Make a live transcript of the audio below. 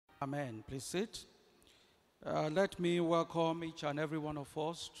Amen. Please sit. Let me welcome each and every one of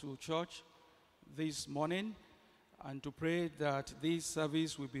us to church this morning and to pray that this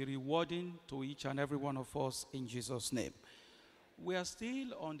service will be rewarding to each and every one of us in Jesus' name. We are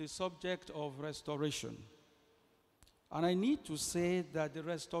still on the subject of restoration. And I need to say that the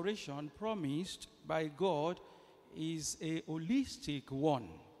restoration promised by God is a holistic one.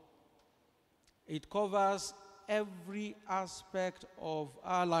 It covers every aspect of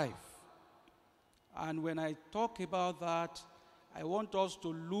our life. And when I talk about that, I want us to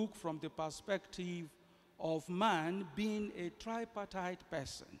look from the perspective of man being a tripartite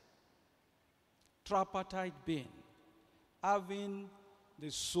person. Tripartite being. Having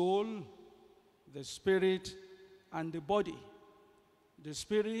the soul, the spirit, and the body. The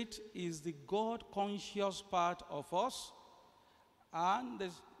spirit is the God-conscious part of us,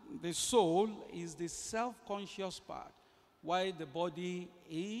 and the soul is the self-conscious part, while the body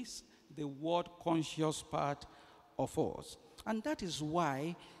is the word-conscious part of us. And that is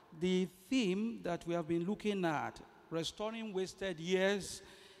why the theme that we have been looking at, restoring wasted years,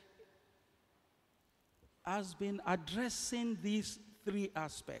 has been addressing these three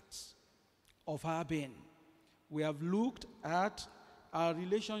aspects of our being. We have looked at our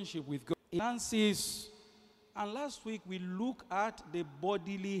relationship with God, finances, and last week we looked at the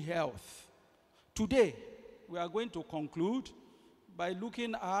bodily health. Today, we are going to conclude by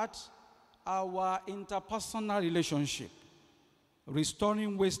looking at our interpersonal relationship,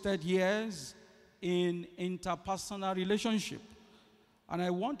 restoring wasted years in interpersonal relationship. And I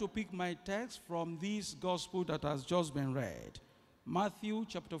want to pick my text from this gospel that has just been read. Matthew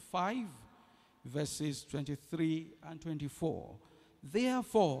chapter 5, verses 23 and 24.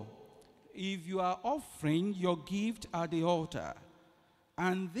 Therefore, if you are offering your gift at the altar,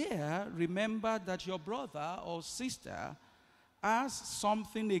 and there remember that your brother or sister has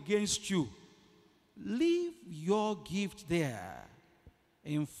something against you, leave your gift there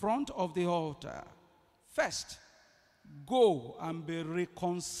in front of the altar. First, go and be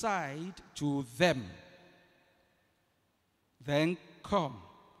reconciled to them. Then come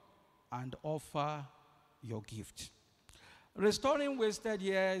and offer your gift. Restoring wasted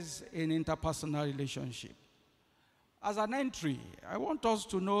years in interpersonal relationship. As an entry, I want us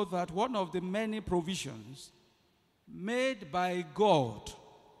to know that one of the many provisions made by God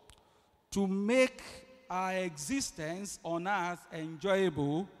to make our existence on earth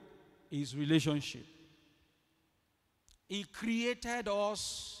enjoyable is relationship. He created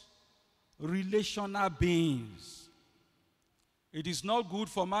us relational beings. It is not good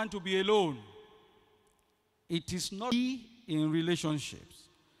for man to be alone. It is not in relationships.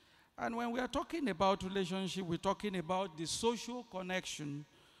 And when we are talking about relationship, we're talking about the social connection,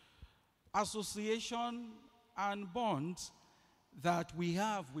 association, and bonds that we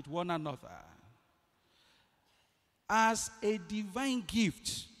have with one another. As a divine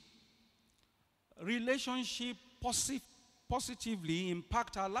gift, relationship positively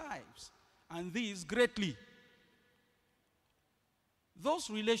impact our lives, and this greatly. Those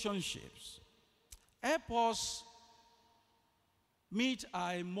relationships help us meet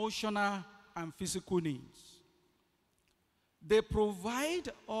our emotional and physical needs. They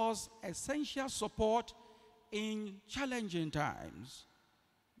provide us essential support in challenging times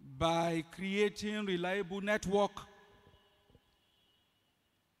by creating reliable network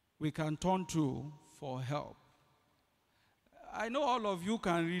we can turn to for help. I know all of you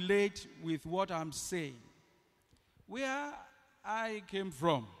can relate with what I'm saying. Where I came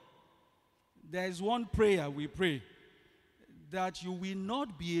from, there is one prayer we pray, that you will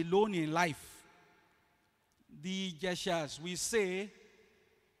not be alone in life. The Jeshas, we say,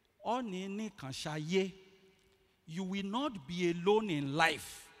 Onini kanshaye. You will not be alone in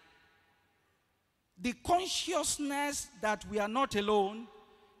life. The consciousness that we are not alone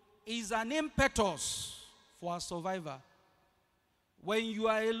is an impetus for our survival. When you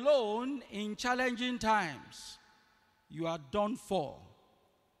are alone in challenging times, you are done for.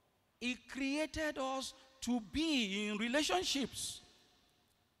 He created us to be in relationships.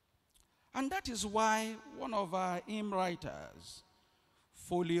 And that is why one of our hymn writers,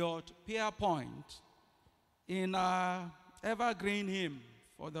 Foliot Pierpoint, in our evergreen hymn,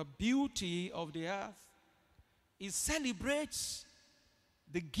 For the Beauty of the Earth, he celebrates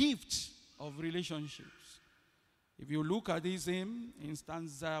the gift of relationships. If you look at this hymn in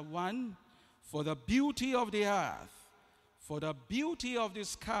stanza 1, for the beauty of the earth, for the beauty of the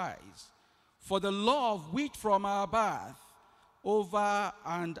skies, for the love which from our birth over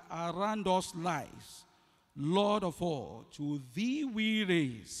and around us lies, Lord of all, to thee we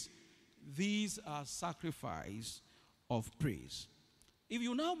raise, these are sacrifice of praise. If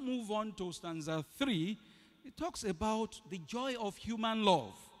you now move on to stanza 3, it talks about the joy of human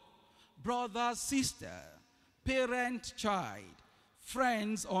love. Brother, sister, parent, child,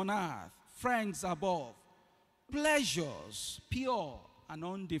 friends on earth, friends above, pleasures, pure and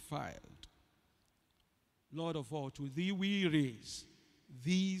undefiled. Lord of all, to thee we raise.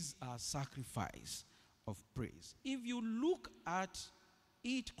 These are sacrifice of praise. If you look at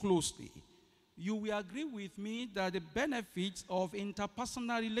it closely, you will agree with me that the benefits of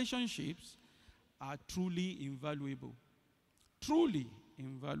interpersonal relationships are truly invaluable. Truly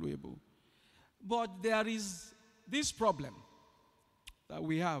invaluable. But there is this problem that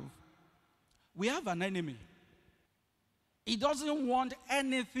we have. We have an enemy. He doesn't want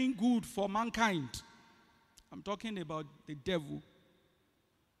anything good for mankind. I'm talking about the devil.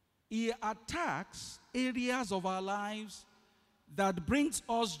 He attacks areas of our lives that brings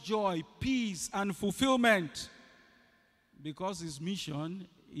us joy, peace, and fulfillment, because his mission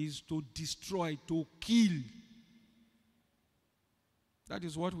is to destroy, to kill. That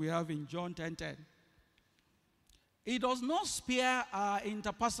is what we have in John 10:10. He does not spare our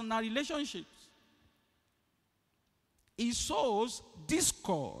interpersonal relationships. He sows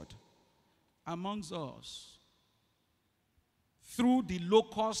discord amongst us through the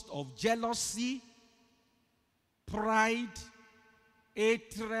locust of jealousy, pride,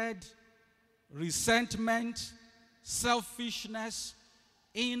 hatred, resentment, selfishness,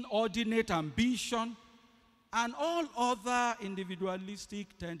 inordinate ambition, and all other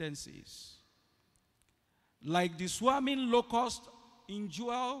individualistic tendencies. Like the swarming locust in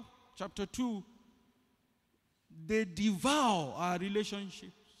Joel chapter 2, they devour our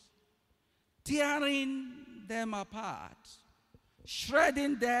relationships, tearing them apart,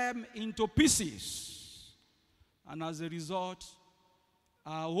 shredding them into pieces. And as a result,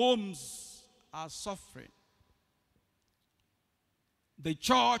 our homes are suffering. The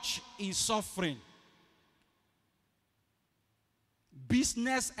church is suffering.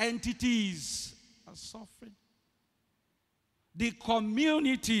 Business entities are suffering. The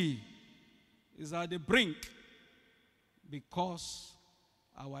community is at the brink because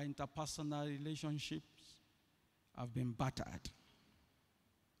our interpersonal relationships have been battered.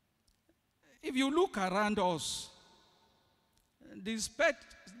 If you look around us, the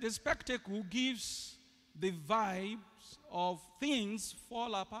spectacle gives the vibes of things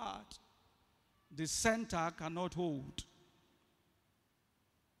fall apart. The center cannot hold.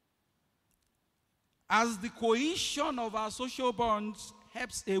 As the cohesion of our social bonds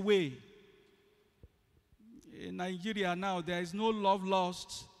ebbs away, in Nigeria now there is no love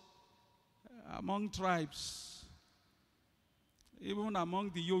lost among tribes. Even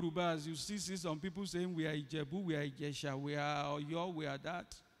among the Yorubas, you see some people saying we are Ijebu, we are Ijesha, we are Oyo, we are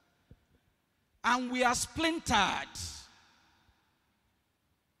that. And we are splintered.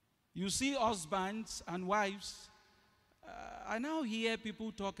 You see husbands and wives. I now hear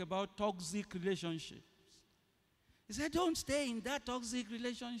people talk about toxic relationships. He said, don't stay in that toxic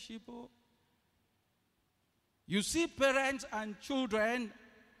relationship. Oh. You see parents and children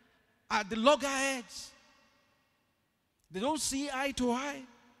at the loggerheads. They don't see eye to eye.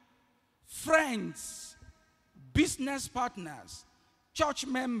 Friends, business partners, church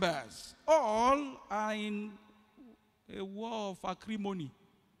members, all are in a war of acrimony.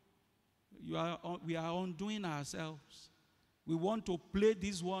 We are undoing ourselves. We want to play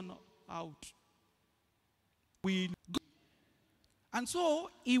this one out. And so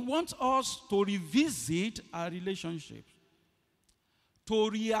he wants us to revisit our relationships, to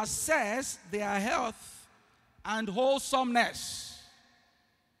reassess their health and wholesomeness.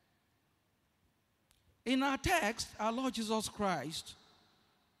 In our text, our Lord Jesus Christ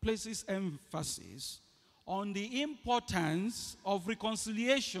places emphasis on the importance of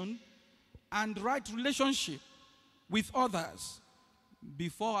reconciliation and right relationship with others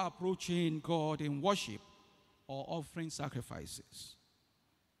before approaching God in worship or offering sacrifices.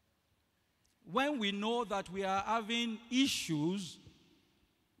 When we know that we are having issues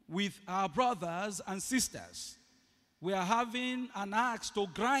with our brothers and sisters, we are having an axe to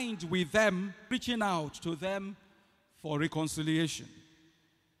grind with them, reaching out to them for reconciliation.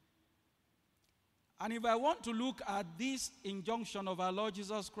 And if I want to look at this injunction of our Lord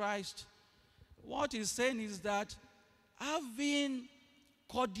Jesus Christ, what he's saying is that having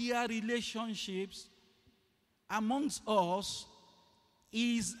cordial relationships amongst us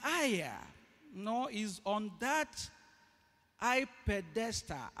is higher, is on that higher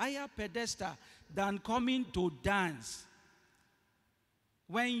pedestal than coming to dance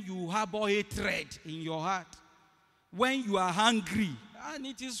when you harbor hatred in your heart, when you are hungry. And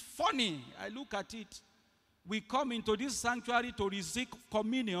it is funny, I look at it. We come into this sanctuary to receive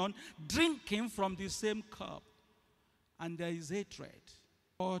communion, drinking from the same cup. And there is hatred.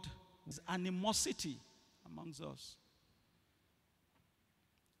 God is animosity amongst us.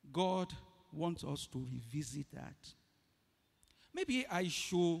 God wants us to revisit that. Maybe I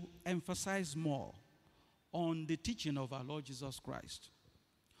should emphasize more on the teaching of our Lord Jesus Christ.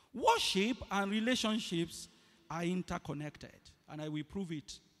 Worship and relationships are interconnected, and I will prove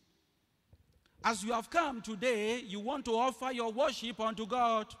it. As you have come today, you want to offer your worship unto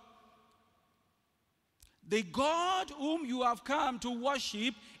God. The God whom you have come to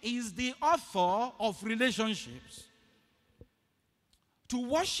worship is the author of relationships. To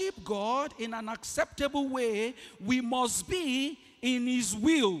worship God in an acceptable way, we must be in His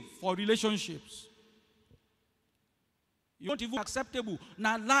will for relationships. You don't even acceptable.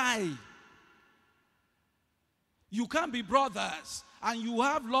 Now lie. You can't be brothers and you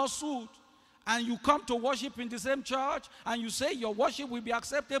have lawsuit and you come to worship in the same church and you say your worship will be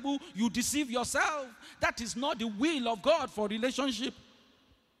acceptable. You deceive yourself. That is not the will of God for relationship.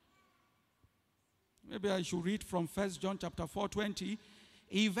 Maybe I should read from 1 John chapter 4:20.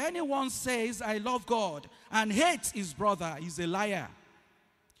 If anyone says, I love God, and hates his brother, is a liar.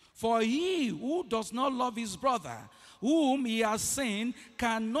 For he who does not love his brother, whom he has seen,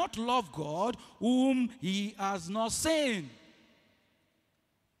 cannot love God, whom he has not seen.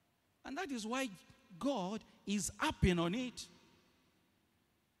 And that is why God is harping on it.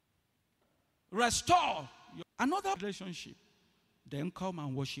 Restore another relationship, then come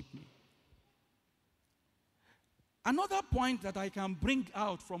and worship me. Another point that I can bring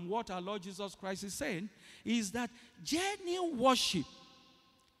out from what our Lord Jesus Christ is saying is that genuine worship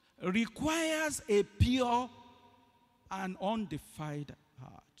requires a pure and undefiled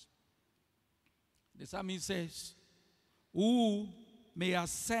heart. The psalmist says, who may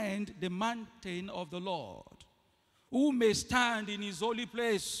ascend the mountain of the Lord? Who may stand in his holy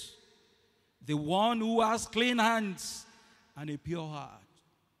place? The one who has clean hands and a pure heart.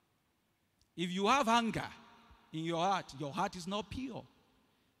 If you have anger in your heart is not pure.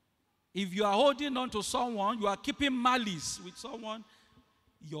 If you are holding on to someone, you are keeping malice with someone,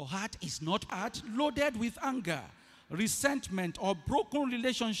 your heart is not heart loaded with anger, resentment, or broken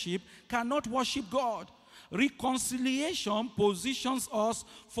relationship cannot worship God. Reconciliation positions us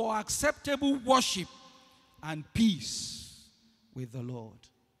for acceptable worship and peace with the Lord.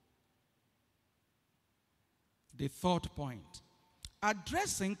 The third point,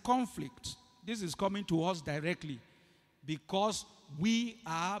 addressing conflict. This is coming to us directly because we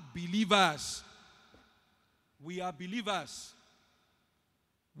are believers. We are believers.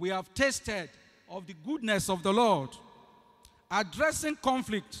 We have tasted of the goodness of the Lord. Addressing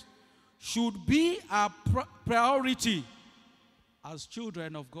conflict should be our priority as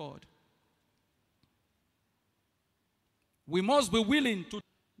children of God. We must be willing to,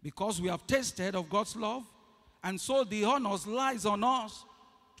 because we have tasted of God's love, and so the honor lies on us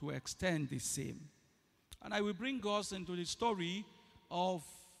to extend the same. And I will bring us into the story of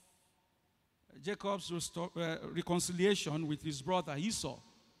Jacob's reconciliation with his brother Esau.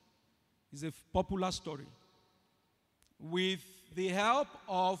 It's a popular story. With the help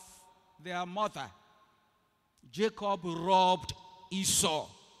of their mother, Jacob robbed Esau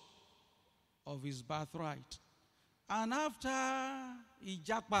of his birthright. And after he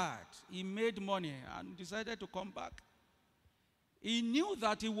jackpot, he made money and decided to come back. He knew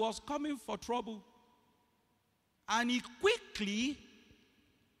that he was coming for trouble. And he quickly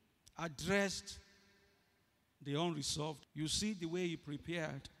addressed the unresolved. You see the way he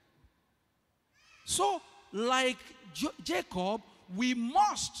prepared. So, like Jacob, we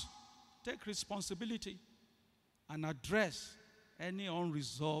must take responsibility and address any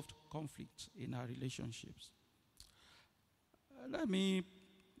unresolved conflict in our relationships. Let me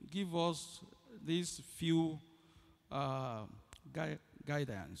give us these few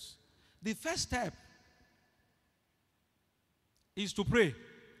guidance. The first step is to pray.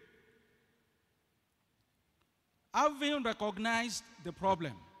 Having recognized the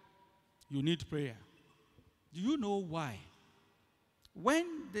problem, you need prayer. Do you know why? When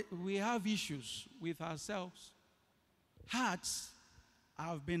we have issues with ourselves, hearts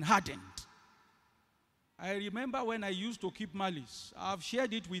have been hardened. I remember when I used to keep malice. I've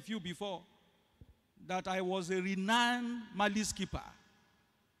shared it with you before, that I was a renowned malice keeper.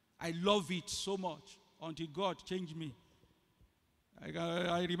 I love it so much until God changed me.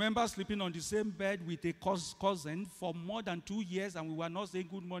 I remember sleeping on the same bed with a cousin for more than 2 years, and we were not saying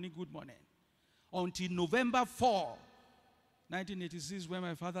good morning, good morning. Until November 4, 1986, when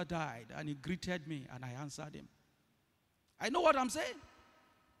my father died, and he greeted me, and I answered him. I know what I'm saying.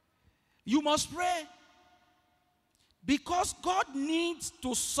 You must pray. Because God needs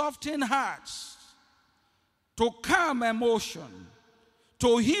to soften hearts, to calm emotion,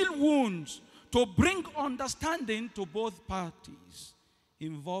 to heal wounds, to bring understanding to both parties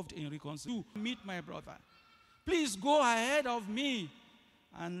involved in reconciliation. Meet my brother. Please go ahead of me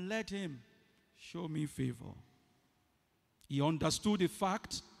and let him show me favor. He understood the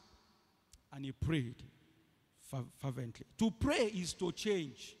fact and he prayed fervently. To pray is to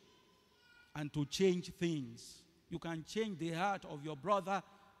change and to change things. You can change the heart of your brother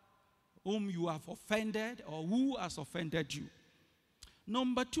whom you have offended or who has offended you.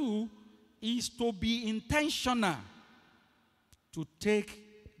 Number 2 is to be intentional, to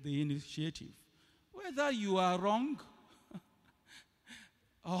take the initiative. Whether you are wrong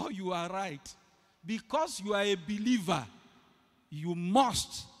or you are right, because you are a believer, you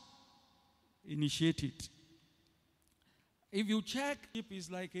must initiate it. If you check, it is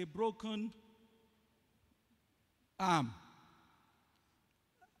like a broken arm.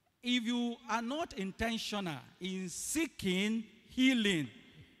 If you are not intentional in seeking healing,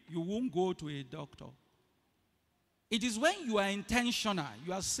 you won't go to a doctor. It is when you are intentional,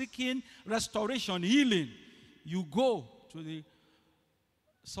 you are seeking restoration, healing, you go to the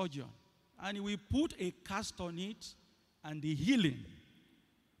surgeon and he will put a cast on it and the healing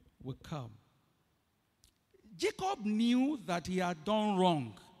will come. Jacob knew that he had done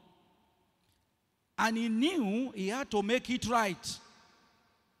wrong and he knew he had to make it right,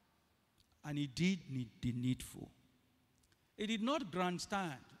 and he did the needful. He did not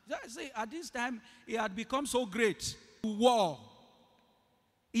grandstand. At this time, he had become so great. War.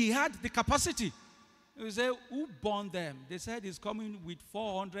 He had the capacity. He said, who born them? They said he's coming with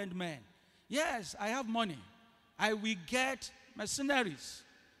 400 men. Yes, I have money. I will get mercenaries.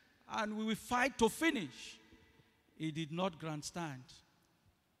 And we will fight to finish. He did not grandstand.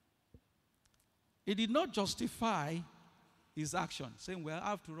 He did not justify his action, saying, well,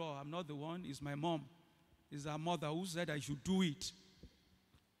 after all, I'm not the one, it's my mom. It's her mother who said I should do it.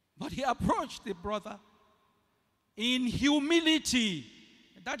 But he approached the brother in humility.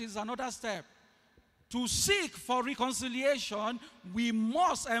 That is another step. To seek for reconciliation, we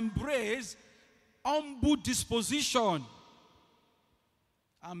must embrace humble disposition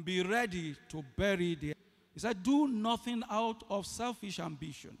and be ready to bury the. He said, do nothing out of selfish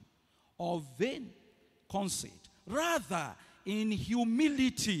ambition or vain conceit. Rather, in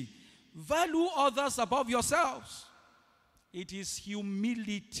humility, value others above yourselves. It is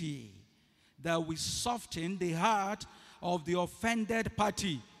humility that will soften the heart of the offended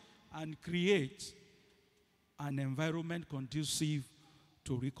party and create an environment conducive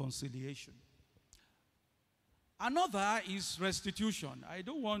to reconciliation. Another is restitution. I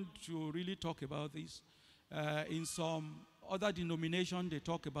don't want to really talk about this. In some other denominations, they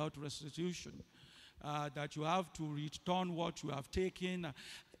talk about restitution, that you have to return what you have taken.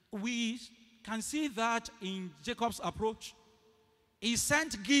 We can see that in Jacob's approach. He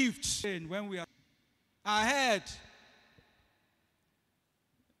sent gifts. When we are ahead,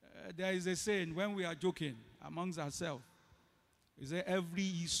 there is a saying when we are joking amongst ourselves. We say every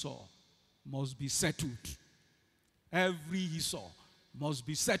Esau must be settled. Every Esau must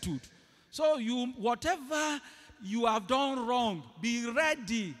be settled. So whatever you have done wrong, be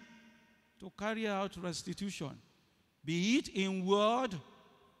ready to carry out restitution. Be it in word,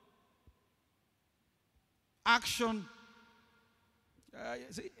 action.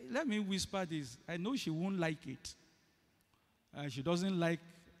 Let me whisper this. I know she won't like it. She doesn't like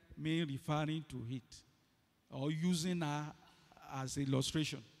me referring to it or using her as an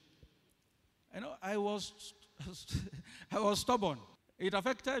illustration. I was stubborn. It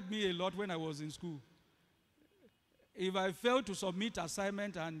affected me a lot when I was in school. If I failed to submit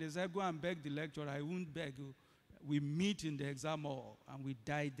assignment and they said, go and beg the lecturer, I won't beg. We meet in the exam hall and we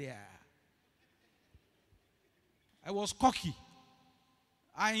die there. I was cocky.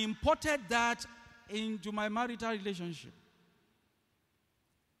 I imported that into my marital relationship.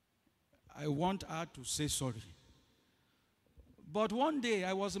 I want her to say sorry. But one day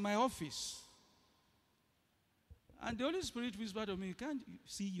I was in my office and the Holy Spirit whispered to me, can't you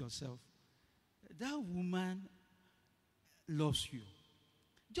see yourself? That woman loves you.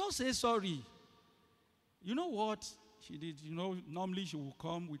 Just say sorry. You know what she did? Normally she will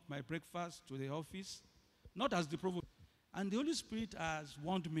come with my breakfast to the office, not as the provost. And the Holy Spirit has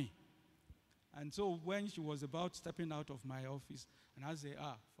warned me. And so when she was about stepping out of my office, and I say,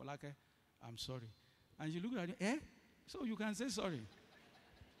 Folake, I'm sorry. And she looked at me, so you can say sorry.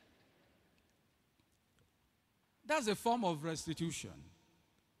 That's a form of restitution.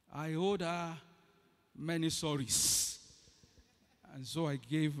 I owed her many sorries. And so I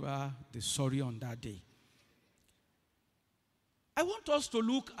gave her the sorry on that day. I want us to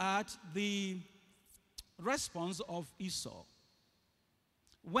look at the response of Esau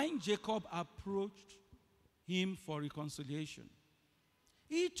when Jacob approached him for reconciliation.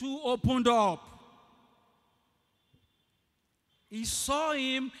 He too opened up. He saw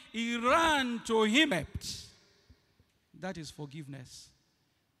him, he ran to him. That is forgiveness,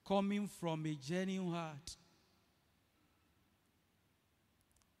 coming from a genuine heart.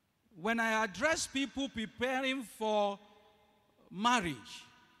 When I address people preparing for marriage,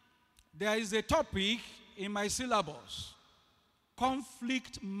 there is a topic in my syllabus: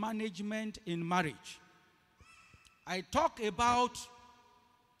 conflict management in marriage. I talk about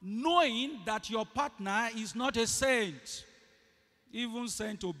knowing that your partner is not a saint. Even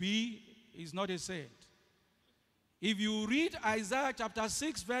saint to be is not a saint. If you read Isaiah chapter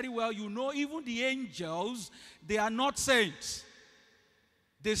 6 very well, you know even the angels, they are not saints.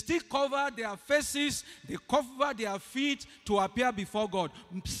 They still cover their faces, they cover their feet to appear before God.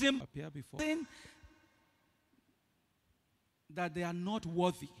 Appear before. Saying that they are not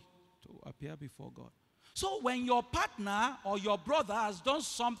worthy to appear before God. So when your partner or your brother has done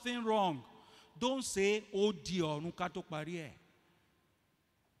something wrong, don't say, oh dear, nukato pariye.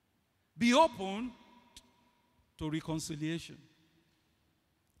 Be open to reconciliation.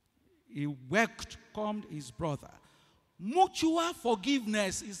 He welcomed his brother. Mutual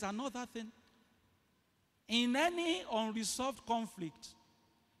forgiveness is another thing. In any unresolved conflict,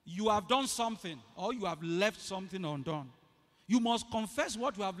 you have done something or you have left something undone. You must confess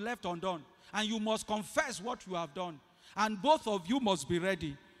what you have left undone, and you must confess what you have done. And both of you must be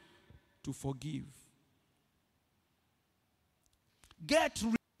ready to forgive.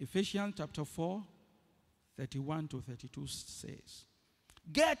 Ephesians chapter 4, 31 to 32 says,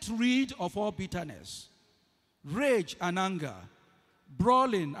 get rid of all bitterness, rage and anger,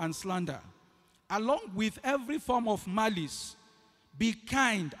 brawling and slander, along with every form of malice. Be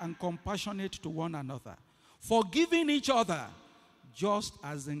kind and compassionate to one another, forgiving each other, just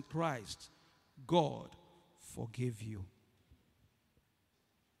as in Christ God forgave you.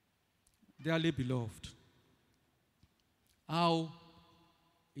 Dearly beloved, how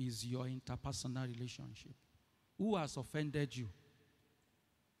is your interpersonal relationship? Who has offended you?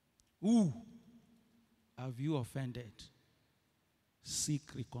 Who have you offended? Seek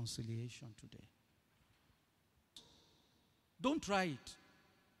reconciliation today. Don't try it.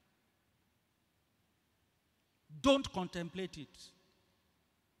 Don't contemplate it.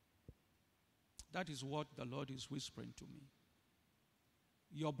 That is what the Lord is whispering to me.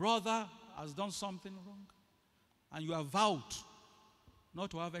 Your brother has done something wrong, and you have vowed not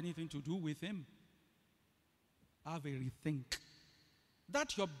to have anything to do with him. Have a rethink.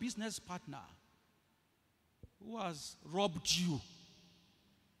 That your business partner who has robbed you,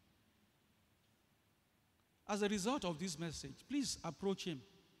 as a result of this message, please approach him.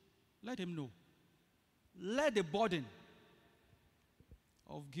 Let him know. Let the burden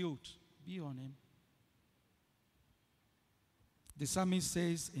of guilt be on him. The psalmist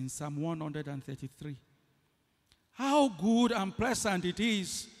says in Psalm 133, how good and pleasant it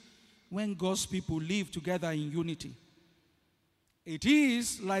is when God's people live together in unity. It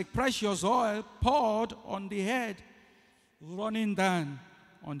is like precious oil poured on the head, running down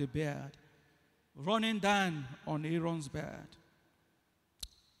on the beard, running down on Aaron's beard,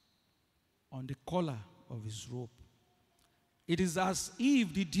 on the collar of his robe. It is as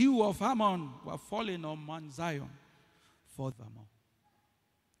if the dew of Hermon were falling on Mount Zion furthermore.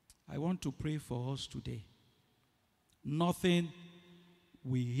 I want to pray for us today. Nothing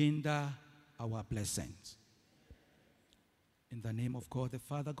will hinder our blessings. In the name of God the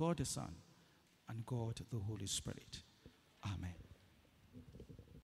Father, God the Son, and God the Holy Spirit. Amen.